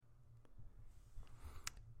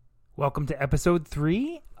Welcome to episode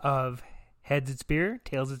 3 of Heads It's Beer,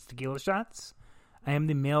 Tails It's Tequila Shots. I am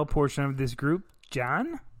the male portion of this group,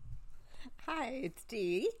 John. Hi, it's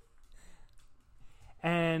Dee.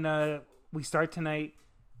 And we start tonight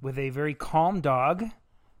with a very calm dog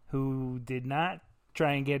who did not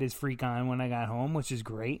try and get his freak on when I got home, which is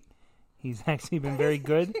great. He's actually been very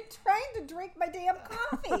good. You're trying to drink my damn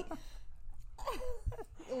coffee.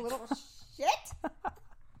 You little shit.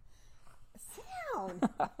 Sit down.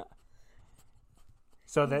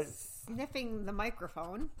 So that Sniffing the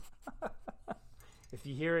microphone. if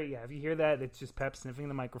you hear it, if you hear that, it's just Pep sniffing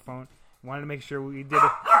the microphone. Wanted to make sure we did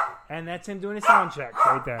it. And that's him doing a sound check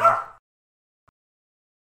right there.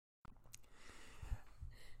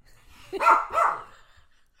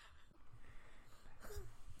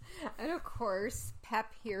 And of course, Pep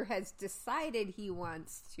here has decided he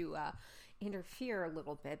wants to interfere a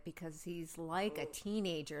little bit because he's like a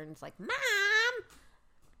teenager and it's like, Mom,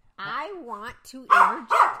 I want to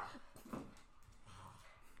interject.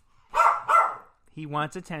 He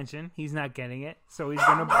wants attention. He's not getting it, so he's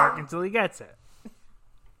going to bark until he gets it.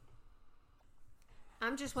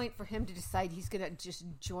 I'm just waiting for him to decide he's going to just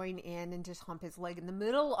join in and just hump his leg in the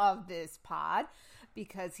middle of this pod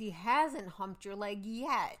because he hasn't humped your leg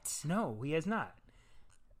yet. No, he has not.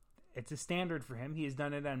 It's a standard for him. He has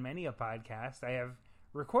done it on many a podcast. I have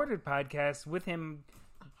recorded podcasts with him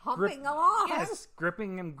Humping along. Yes,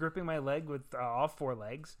 gripping my leg with all four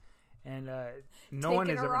legs. And no one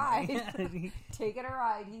has ever Taking a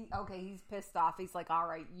ride. He's pissed off. He's like, all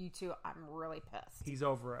right, you two, I'm really pissed. He's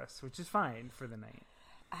over us, which is fine for the night.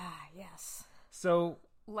 Yes. So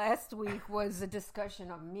last week was a discussion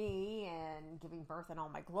of me and giving birth in all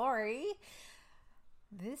my glory.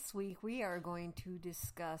 This week we are going to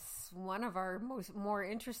discuss one of our more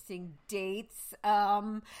interesting dates.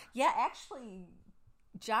 Actually,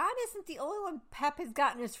 John isn't the only one Pep has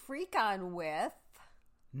gotten his freak on with.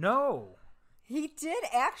 No. He did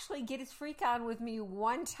actually get his freak on with me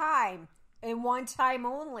one time, and one time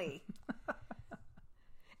only.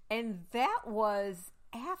 And that was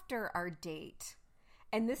after our date.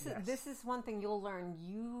 And this is one thing you'll learn.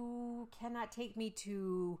 You cannot take me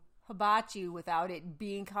to hibachi without it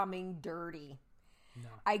becoming dirty. No.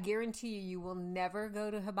 I guarantee you will never go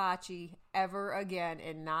to hibachi ever again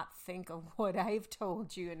and not think of what I've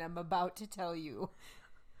told you and I'm about to tell you.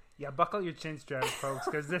 Yeah, buckle your chin straps, folks,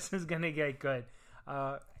 because this is going to get good.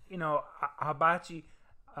 Hibachi,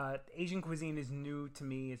 Asian cuisine is new to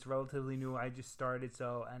me. It's relatively new. I just started,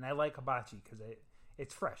 and I like hibachi because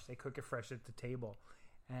it's fresh. They cook it fresh at the table.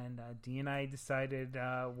 And Dee and I decided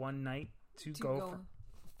one night to go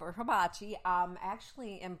for hibachi.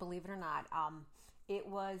 Actually, and believe it or not, it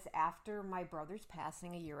was after my brother's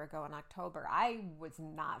passing a year ago in October. I was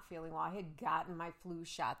not feeling well. I had gotten my flu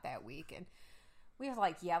shot that week, and we were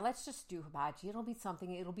like, yeah, let's just do hibachi. It'll be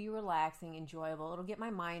something. It'll be relaxing, enjoyable. It'll get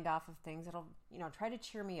my mind off of things. It'll, try to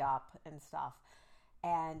cheer me up and stuff.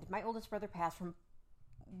 And my oldest brother passed from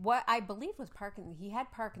what I believe was Parkinson's. He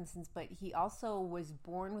had Parkinson's, but he also was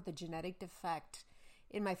born with a genetic defect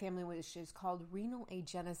in my family, which is called renal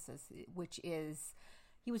agenesis, which is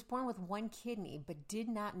he was born with one kidney, but did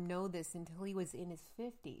not know this until he was in his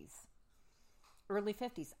 50s, early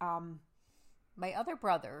 50s. My other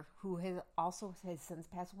brother, who has since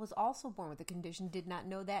passed, was also born with the condition, did not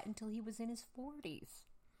know that until he was in his 40s.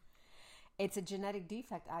 It's a genetic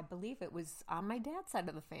defect. I believe it was on my dad's side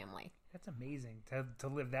of the family. That's amazing to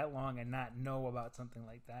live that long and not know about something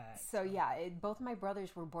like that. So yeah, both my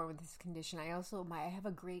brothers were born with this condition. I have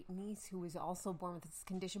a great niece who was also born with this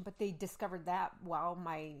condition, but they discovered that while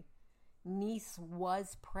my niece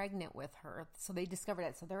was pregnant with her, so they discovered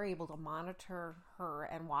it, so they're able to monitor her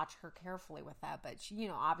and watch her carefully with that. But she,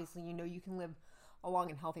 obviously, you can live a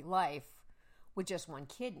long and healthy life with just one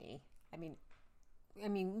kidney. I mean,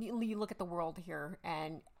 you look at the world here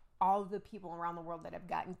and all the people around the world that have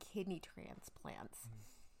gotten kidney transplants,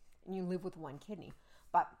 and you live with one kidney.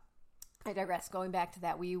 But I digress. Going back to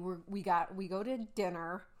that, we go to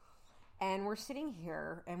dinner. And we're sitting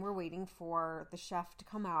here and we're waiting for the chef to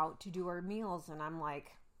come out to do our meals. And I'm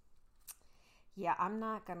like, yeah, I'm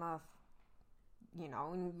not going to,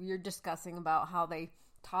 and you're discussing about how they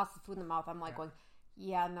toss the food in the mouth. I'm like, going,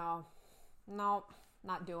 yeah, no,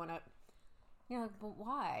 not doing it. You're like, but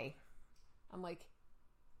why? I'm like,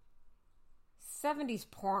 70s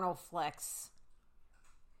porno flicks.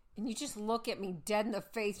 And you just look at me dead in the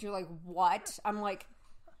face. You're like, what? I'm like,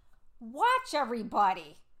 watch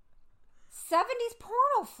everybody. 70s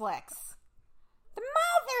porno flicks. The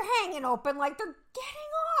mouths are hanging open like they're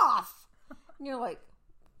getting off. And you're like,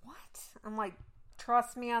 what? I'm like,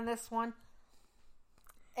 trust me on this one.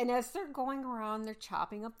 And as they're going around, they're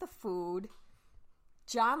chopping up the food.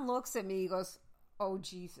 John looks at me, he goes, "Oh,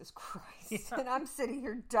 Jesus Christ." Yeah. And I'm sitting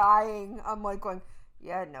here dying. I'm like going,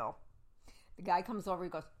 "Yeah, no." The guy comes over, he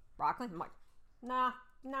goes, "Broccoli?" I'm like, "Nah,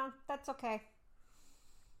 no, that's okay."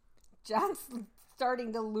 John's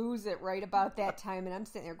starting to lose it right about that time, and I'm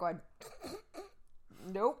sitting there going,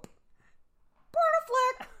 "Nope.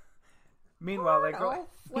 Portaflick." Meanwhile,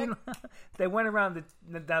 they went around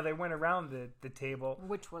the table,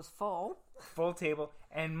 which was full table,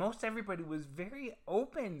 and most everybody was very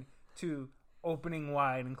open to opening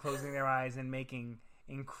wide and closing their eyes and making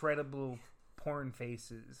incredible porn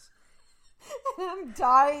faces. And I'm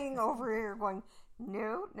dying over here, going,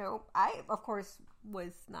 "No." I, of course,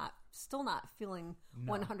 was still not feeling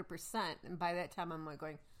 100%, and by that time, I'm like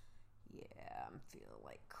going, "Yeah, I'm feeling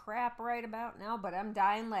like crap right about now," but I'm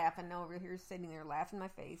dying laughing over here, sitting there laughing my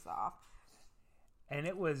face off. And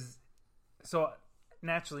it was so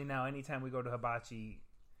naturally now. Anytime we go to hibachi,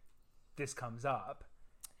 this comes up,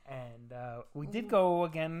 and we did go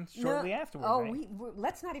again shortly afterwards. Oh, right?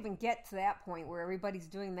 Let's not even get to that point where everybody's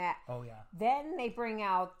doing that. Oh yeah. Then they bring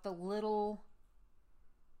out the little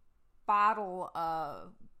bottle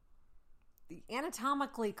of the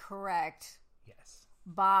anatomically correct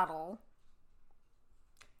bottle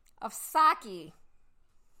of sake.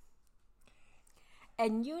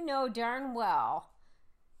 And you know darn well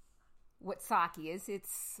what sake is.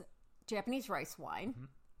 It's Japanese rice wine,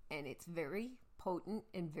 and it's very potent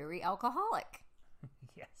and very alcoholic.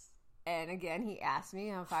 Yes. And again, he asked me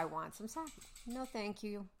if I want some sake. No, thank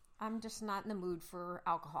you. I'm just not in the mood for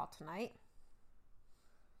alcohol tonight.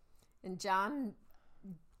 And John,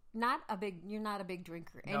 you're not a big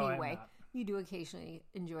drinker anyway. You do occasionally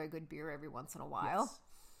enjoy a good beer every once in a while. Yes.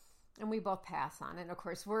 And we both pass on it. And of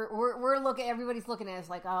course, we're looking. Everybody's looking at us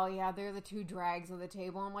like, "Oh yeah, they're the two drags of the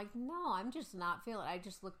table." I'm like, "No, I'm just not feeling it.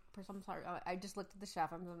 I'm sorry. I just looked at the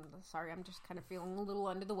chef. I'm sorry. I'm just kind of feeling a little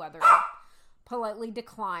under the weather." I politely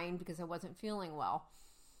declined because I wasn't feeling well.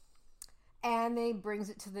 And they brings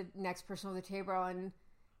it to the next person on the table, and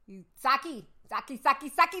sake.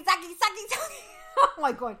 I'm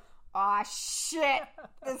like going, "Oh shit!"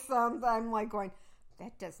 I'm like going,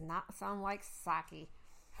 "That does not sound like sake."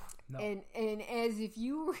 No. And as if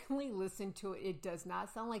you really listen to it, it does not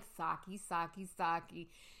sound like sake.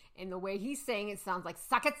 And the way he's saying it sounds like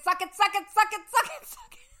suck it.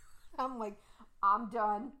 I'm like, I'm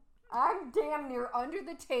done. I'm damn near under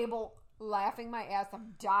the table laughing my ass.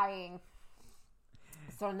 I'm dying.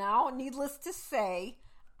 So now, needless to say,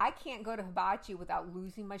 I can't go to hibachi without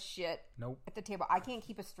losing my shit. Nope. At the table. I can't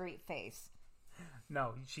keep a straight face.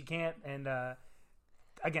 No, she can't. And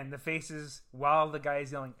again, the faces while the guy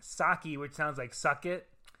is yelling "sake," which sounds like "suck it."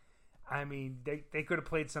 I mean, they could have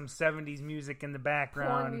played some 70s music in the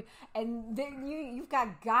background. And then you've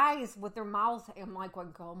got guys with their mouths. I'm like,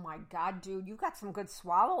 "Oh my God, dude, you've got some good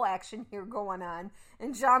swallow action here going on."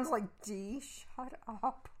 And John's like, "D, shut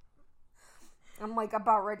up." I'm like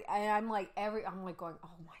about ready. And I'm like going,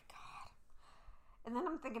 "Oh my God." And then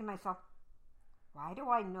I'm thinking to myself, why do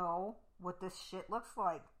I know what this shit looks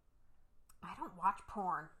like? I don't watch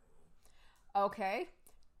porn. Okay.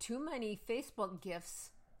 Too many Facebook gifts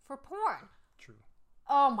for porn. True.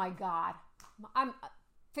 Oh my God.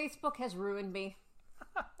 Facebook has ruined me.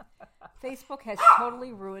 Facebook has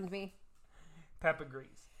totally ruined me. Pep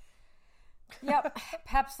agrees. Yep.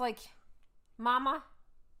 Pep's like, "Mama,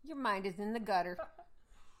 your mind is in the gutter."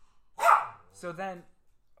 So then,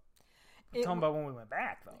 tell me about when we went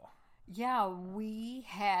back, though. Yeah, we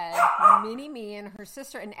had Mini-Me and her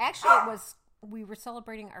sister, and actually we were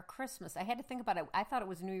celebrating our Christmas. I had to think about it. I thought it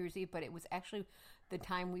was New Year's Eve, but it was actually the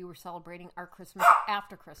time we were celebrating our Christmas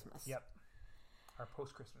after Christmas. Yep. Our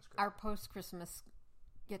post-Christmas. Our post-Christmas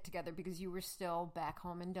get-together, because you were still back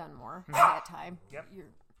home in Dunmore at that time. Yep.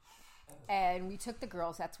 And we took the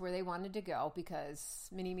girls. That's where they wanted to go, because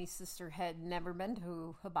Mini-Me's sister had never been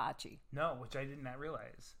to hibachi. No, which I did not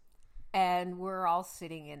realize. And we're all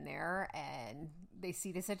sitting in there, and they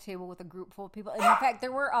seat us at a table with a group full of people. And in fact,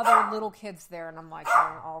 there were other little kids there, and I'm like,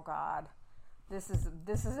 "Oh God, this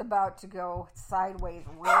is about to go sideways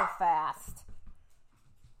real fast."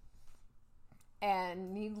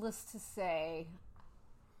 And needless to say,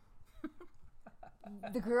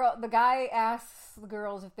 the guy asks the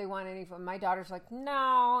girls if they want any food. My daughter's like,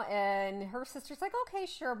 "No," and her sister's like, "Okay,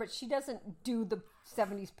 sure," but she doesn't do the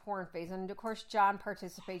 70s porn face. And of course, John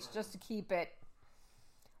participates just to keep it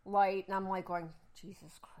light. And I'm like going,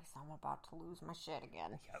 "Jesus Christ, I'm about to lose my shit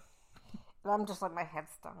again." Yep. And I'm just like, my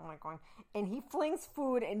head's stuck. I'm like going, and he flings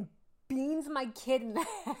food and beans my kid in the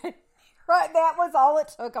head. Right, that was all it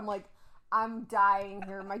took. I'm like, I'm dying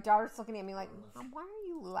here. My daughter's looking at me like, Mom, why are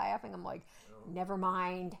you laughing? I'm like, never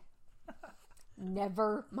mind.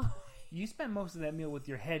 Never mind. You spent most of that meal with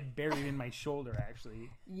your head buried in my shoulder, actually.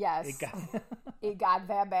 Yes. It got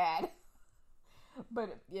that bad.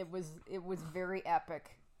 But it was very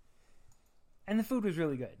epic. And the food was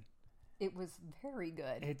really good. It was very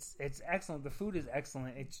good. It's excellent. The food is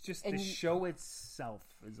excellent. It's just the show itself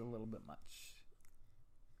is a little bit much.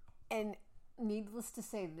 And needless to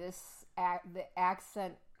say, the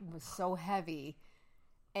accent was so heavy,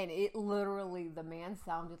 and it literally, the man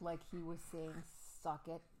sounded like he was saying, suck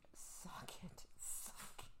it, suck it,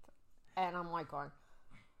 suck it. And I'm like going,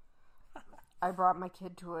 I brought my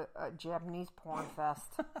kid to a Japanese porn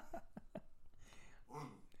fest.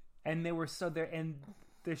 And they were so there, and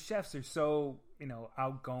the chefs are so,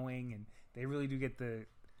 outgoing, and they really do get the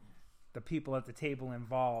people at the table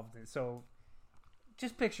involved. And so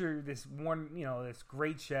just picture this this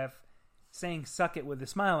great chef saying suck it with a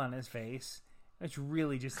smile on his face, which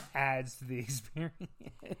really just adds to the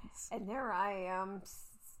experience. And there I am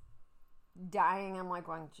dying. I'm like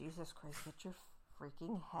going, Jesus Christ, get your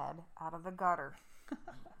freaking head out of the gutter.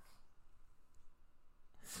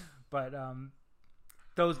 But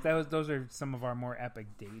those are some of our more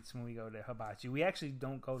epic dates when we go to Hibachi. We actually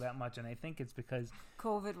don't go that much, and I think it's because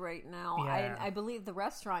COVID right now. Yeah. I believe the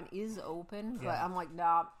restaurant is open, but Yeah. I'm like,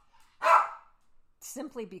 nah.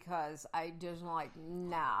 Simply because I just like,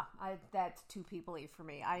 nah. That's too people-y for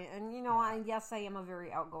me. Yes, I am a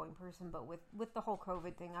very outgoing person, but with the whole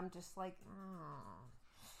COVID thing, I'm just like,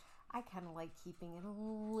 I kind of like keeping it a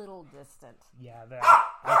little distant. Yeah,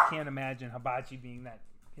 I can't imagine Hibachi being that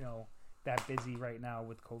that busy right now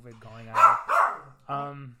with COVID going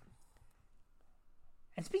on.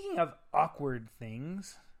 And speaking of awkward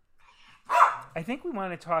things, I think we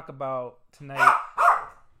want to talk about tonight.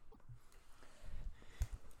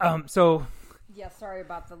 Yeah, sorry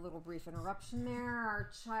about the little brief interruption there.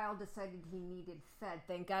 Our child decided he needed fed.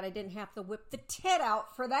 Thank God I didn't have to whip the tit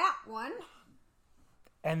out for that one.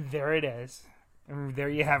 And there it is. And there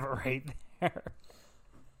you have it right there.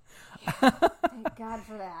 Thank God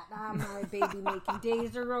for that. My baby making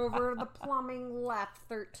days are over. The plumbing left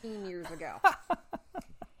 13 years ago.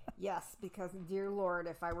 Yes, because dear Lord,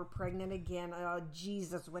 if I were pregnant again,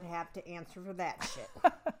 Jesus would have to answer for that shit.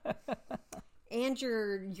 And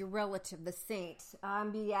your relative, the saint,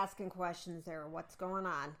 be asking questions there. What's going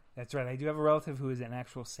on? That's right. I do have a relative who is an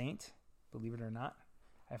actual saint, believe it or not.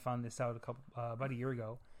 I found this out about a year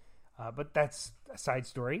ago. But that's a side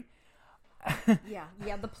story.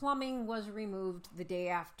 Yeah. The plumbing was removed the day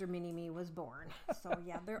after Mini-Me was born. So,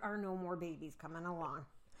 yeah, there are no more babies coming along.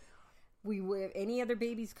 Any other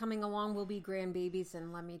babies coming along will be grandbabies,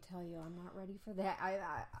 and let me tell you, I'm not ready for that.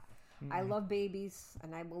 I love babies,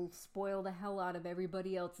 and I will spoil the hell out of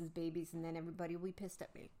everybody else's babies, and then everybody will be pissed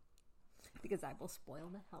at me because I will spoil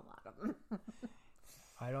the hell out of them.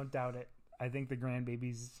 I don't doubt it. I think the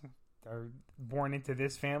grandbabies are born into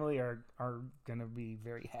this family are going to be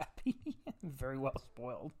very happy, very well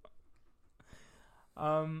spoiled.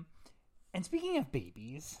 And speaking of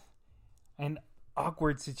babies and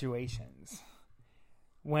awkward situations,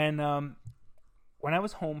 when I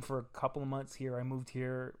was home for a couple of months here, I moved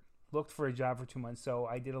here, looked for a job for 2 months, so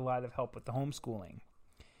I did a lot of help with the homeschooling.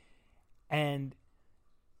 And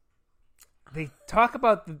they talk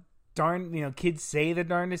about the kids say the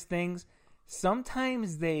darndest things.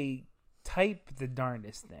 Sometimes they type the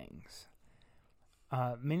darndest things.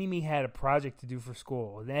 Mini-Me had a project to do for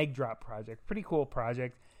school, an egg drop project. Pretty cool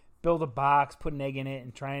project. Build a box, put an egg in it,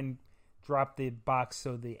 and try and drop the box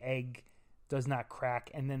so the egg does not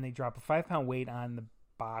crack. And then they drop a 5-pound weight on the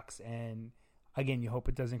box, and again, you hope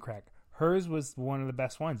it doesn't crack. Hers was one of the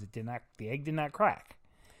best ones. The egg did not crack.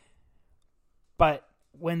 But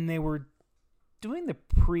when they were doing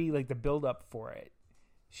the build up for it,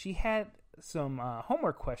 she had some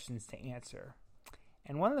homework questions to answer.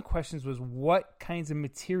 And one of the questions was, what kinds of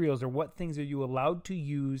materials or what things are you allowed to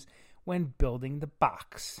use when building the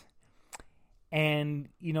box? And,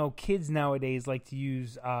 kids nowadays like to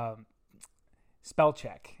use spell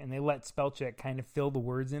check, and they let spell check kind of fill the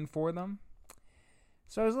words in for them.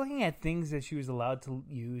 So I was looking at things that she was allowed to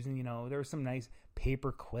use, and, there were some nice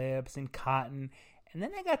paper clips and cotton. And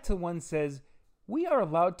then I got to one that says, we are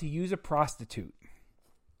allowed to use a prostitute.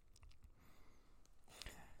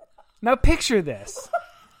 Now picture this.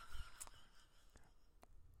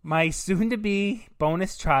 My soon-to-be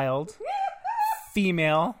bonus child,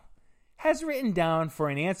 female, has written down for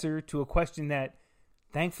an answer to a question that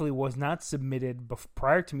thankfully was not submitted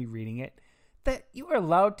prior to me reading it, that you are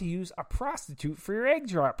allowed to use a prostitute for your egg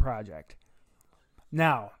drop project.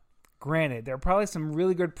 Now, Granted, there are probably some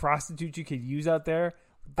really good prostitutes you could use out there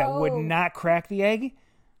that would not crack the egg.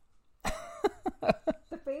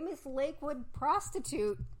 The famous Lakewood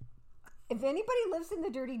prostitute. If anybody lives in the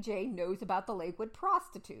Dirty J knows about the Lakewood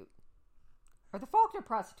prostitute. Or the Faulkner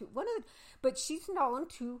prostitute. But she's known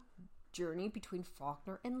to journey between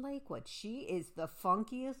Faulkner and Lakewood. She is the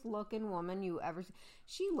funkiest looking woman you ever see.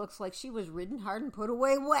 She looks like she was ridden hard and put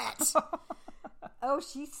away wet. Oh,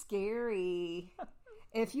 she's scary.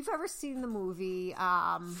 If you've ever seen the movie,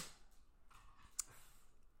 oh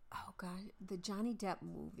God, the Johnny Depp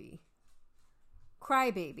movie,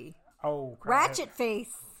 Crybaby. Oh, Ratchet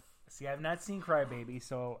Face. See, I've not seen Crybaby,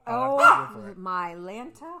 so I'll have to go for it. My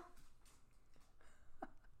Lanta.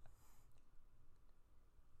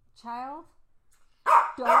 Child.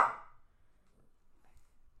 Don't.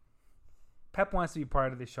 Pep wants to be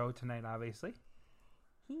part of the show tonight, obviously.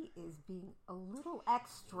 He is being a little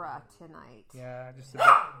extra tonight. Yeah, just a bit.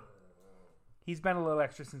 He's been a little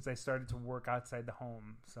extra since I started to work outside the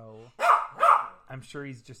home, so I'm sure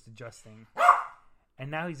he's just adjusting. And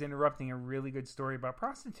now he's interrupting a really good story about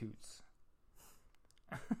prostitutes.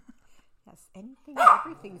 Yes, anything and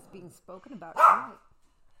everything's being spoken about tonight.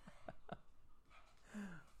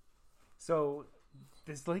 So,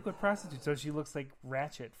 this Lakewood prostitute, so she looks like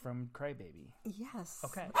Ratchet from Crybaby. Yes.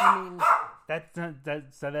 Okay. I mean...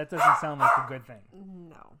 So that doesn't sound like a good thing.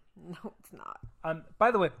 No, it's not.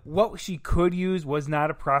 By the way, what she could use was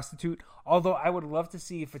not a prostitute, although I would love to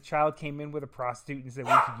see if a child came in with a prostitute and said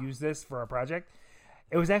we could use this for our project.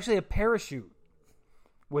 It was actually a parachute,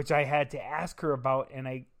 which I had to ask her about, and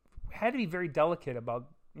I had to be very delicate about,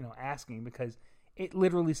 asking because it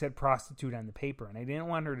literally said prostitute on the paper, and I didn't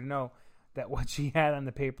want her to know that what she had on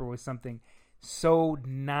the paper was something so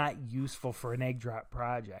not useful for an egg drop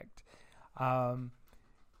project. And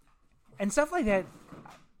stuff like that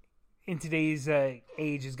in today's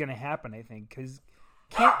age is going to happen, I think, because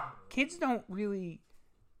kids don't really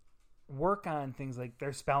work on things like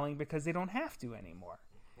their spelling because they don't have to anymore.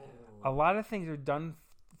 A lot of things are done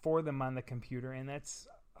for them on the computer, and that's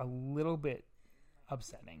a little bit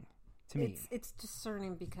upsetting to me. It's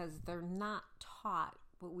discerning because they're not taught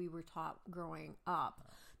what we were taught growing up.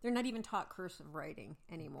 They're not even taught cursive writing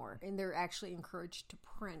anymore, and they're actually encouraged to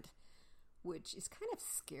print, which is kind of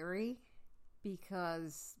scary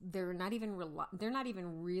because they're not even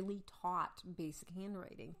really taught basic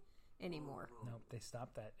handwriting anymore. Nope, they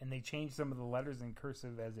stopped that, and they changed some of the letters in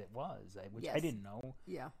cursive as it was, which yes. I didn't know.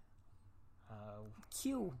 Yeah.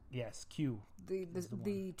 Q. Yes, Q.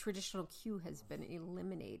 The traditional Q has been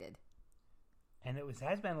eliminated, and it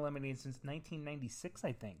has been eliminated since 1996,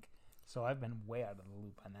 I think. So I've been way out of the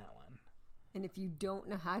loop on that one. And if you don't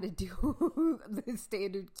know how to do the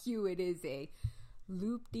standard Q, it is a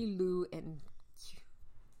loop-de-loo and Q.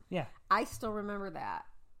 Yeah. I still remember that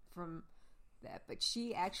from that. But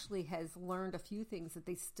she actually has learned a few things that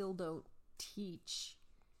they still don't teach.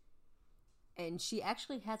 And she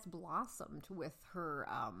actually has blossomed with her,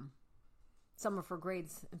 some of her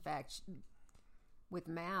grades. In fact, with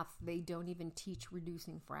math, they don't even teach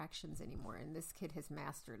reducing fractions anymore. And this kid has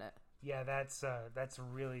mastered it. Yeah, that's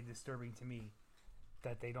really disturbing to me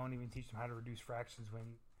that they don't even teach them how to reduce fractions.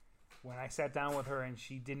 When I sat down with her and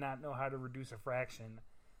she did not know how to reduce a fraction,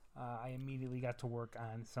 I immediately got to work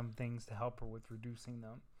on some things to help her with reducing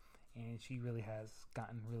them, and she really has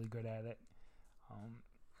gotten really good at it.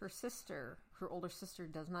 Her older sister,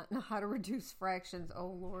 does not know how to reduce fractions. Oh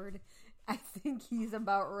Lord, I think he's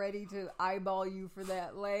about ready to eyeball you for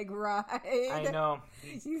that leg ride. I know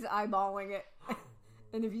he's eyeballing it.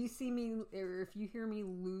 And if you see me, or if you hear me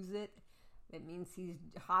lose it, it means he's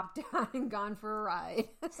hopped down and gone for a ride.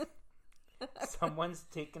 Someone's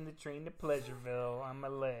taking the train to Pleasureville on my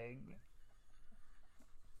leg.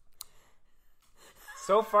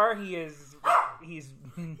 So far, he's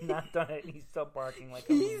not done it. He's still barking like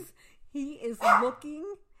he is looking,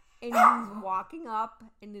 and he's walking up,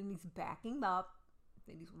 and then he's backing up,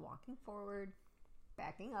 then he's walking forward,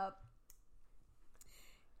 backing up.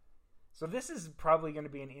 So this is probably going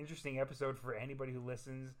to be an interesting episode for anybody who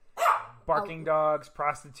listens. Barking dogs,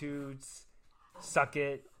 prostitutes, suck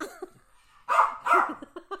it.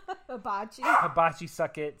 Hibachi,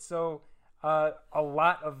 suck it. So a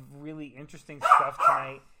lot of really interesting stuff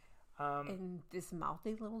tonight. And this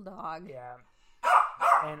mouthy little dog. Yeah.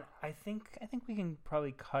 And I think we can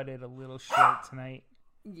probably cut it a little short tonight.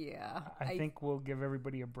 Yeah. I think we'll give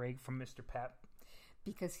everybody a break from Mr. Pep.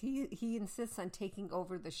 Because he insists on taking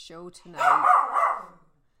over the show tonight.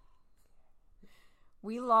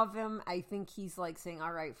 We love him. I think he's like saying,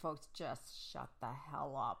 all right, folks, just shut the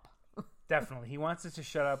hell up. Definitely. He wants us to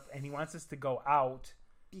shut up, and he wants us to go out.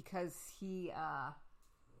 Because he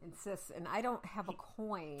insists, and I don't have a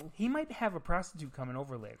coin. He might have a prostitute coming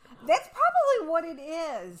over later. That's probably what it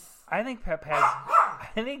is. I think Pep has.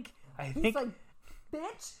 I think. He's like,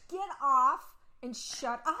 bitch, get off and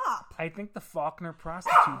shut up. I think the Faulkner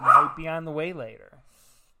prostitute might be on the way later.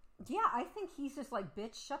 Yeah, I think he's just like,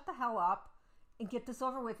 bitch, shut the hell up and get this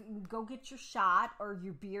over with. Go get your shot or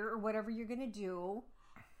your beer or whatever you're gonna do.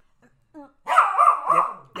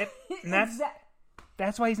 Yep. And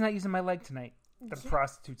that's why he's not using my leg tonight. The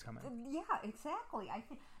prostitute's coming. Yeah, exactly. I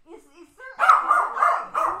think is there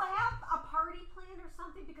a party plan or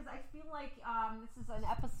something? Because I feel like this is an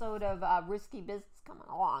episode of Risky Business coming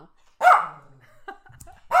along.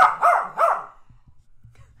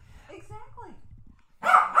 Exactly.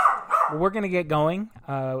 Well, we're gonna get going.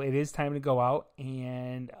 It is time to go out,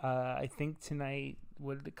 and I think tonight,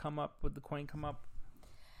 what did it come up? Would the coin come up?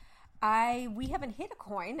 We haven't hit a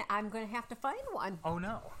coin. I'm gonna have to find one. Oh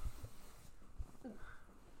no.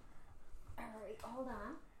 Alright, hold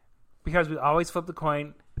on. Because we always flip the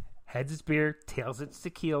coin. Heads it's beer, tails it's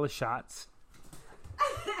tequila shots.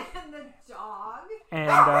 And the dog. And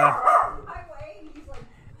My way, he's like,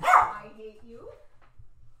 I hate you.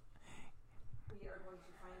 We are going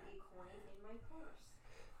to find a coin in my purse.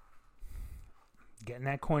 Getting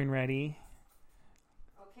that coin ready.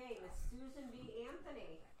 Okay, Miss Susan B.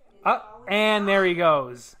 Anthony. And there he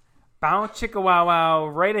goes. Bounce chicka wow wow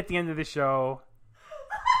right at the end of the show.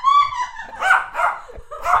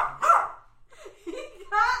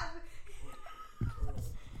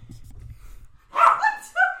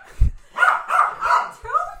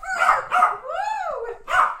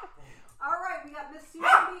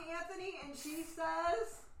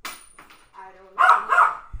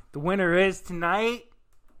 The winner is tonight.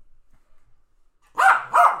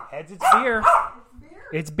 Heads it's beer.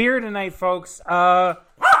 It's beer tonight, folks. All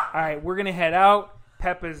right, we're gonna head out.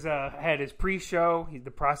 Pep has had his pre-show.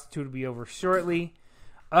 The prostitute will be over shortly.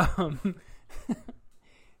 Can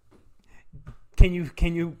you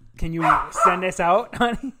send us out,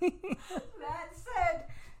 honey? That said,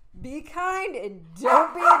 be kind and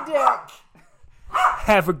don't be a dick.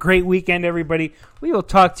 Have a great weekend, everybody. We will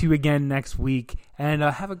talk to you again next week. And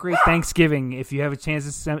have a great Thanksgiving. If you have a chance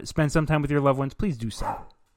to spend some time with your loved ones, please do so.